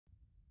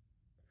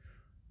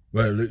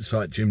Well, it looks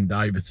like Jim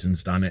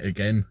Davidson's done it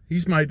again.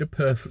 He's made a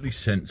perfectly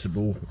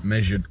sensible,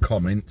 measured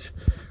comment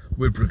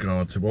with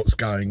regard to what's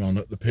going on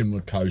at the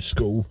Pimlico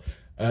School,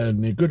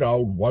 and the good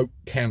old woke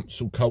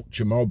council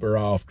culture mob are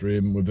after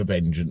him with a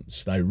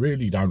vengeance. They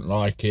really don't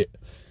like it.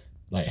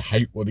 They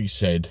hate what he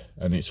said,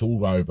 and it's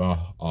all over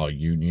our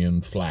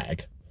Union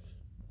flag.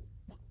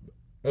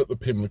 At the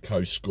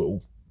Pimlico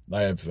School,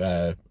 they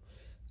have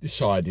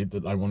decided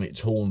that they want it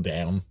torn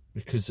down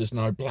because there's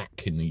no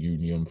black in the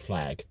Union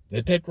flag.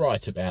 They're dead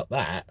right about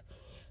that.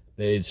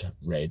 There's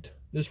red,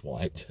 there's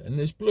white, and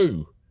there's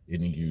blue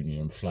in the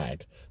Union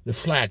flag. The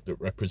flag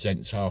that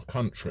represents our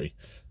country.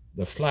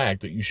 The flag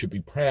that you should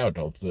be proud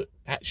of, that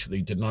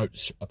actually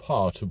denotes a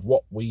part of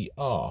what we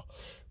are.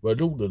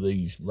 Well, all of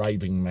these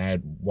raving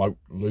mad woke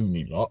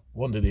loony lot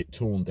wanted it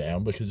torn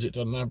down because it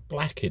doesn't have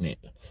black in it.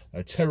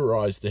 They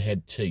terrorised the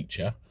head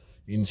teacher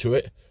into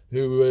it,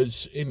 who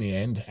was in the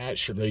end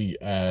actually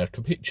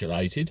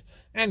capitulated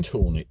and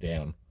torn it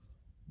down.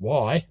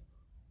 Why?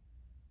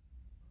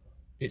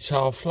 It's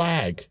our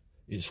flag.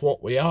 It's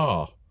what we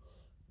are.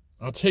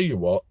 I'll tell you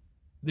what,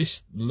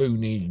 this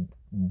loony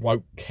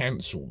woke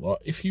council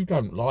lot, if you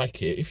don't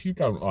like it, if you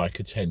don't like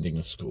attending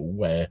a school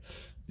where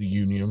the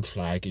Union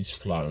flag is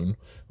flown,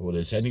 or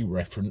there's any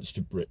reference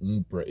to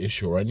Britain,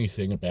 British, or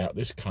anything about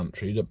this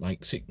country that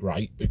makes it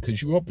great,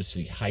 because you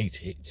obviously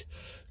hate it,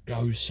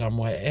 go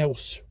somewhere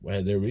else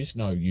where there is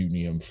no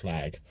Union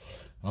flag.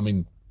 I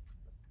mean,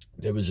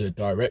 there was a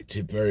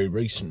directive very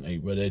recently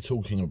where they're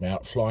talking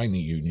about flying the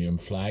Union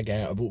flag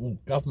out of all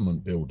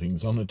government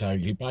buildings on a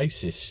daily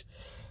basis.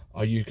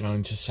 Are you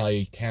going to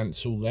say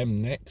cancel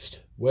them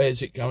next?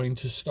 Where's it going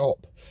to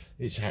stop?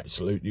 It's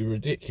absolutely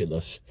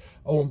ridiculous.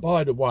 Oh, and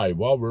by the way,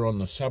 while we're on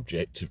the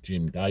subject of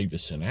Jim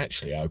Davidson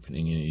actually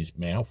opening his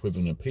mouth with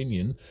an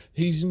opinion,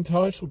 he's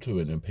entitled to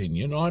an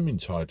opinion, I'm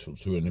entitled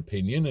to an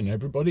opinion, and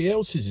everybody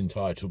else is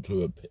entitled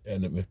to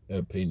an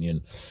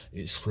opinion.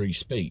 It's free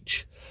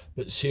speech.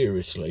 But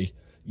seriously,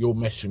 you're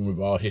messing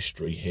with our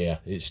history here.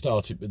 It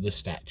started with the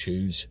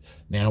statues.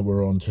 Now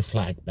we're on to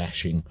flag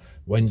bashing.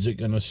 When's it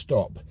going to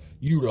stop?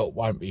 You lot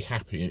won't be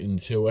happy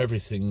until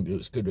everything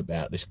that's good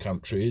about this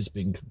country has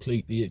been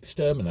completely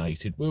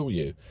exterminated, will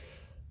you?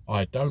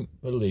 I don't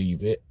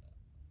believe it,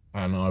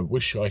 and I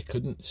wish I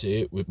couldn't see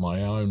it with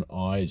my own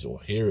eyes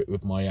or hear it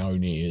with my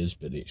own ears,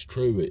 but it's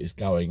true, it is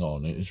going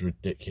on. It is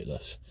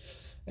ridiculous.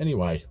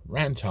 Anyway,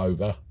 rant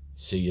over.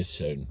 See you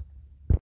soon.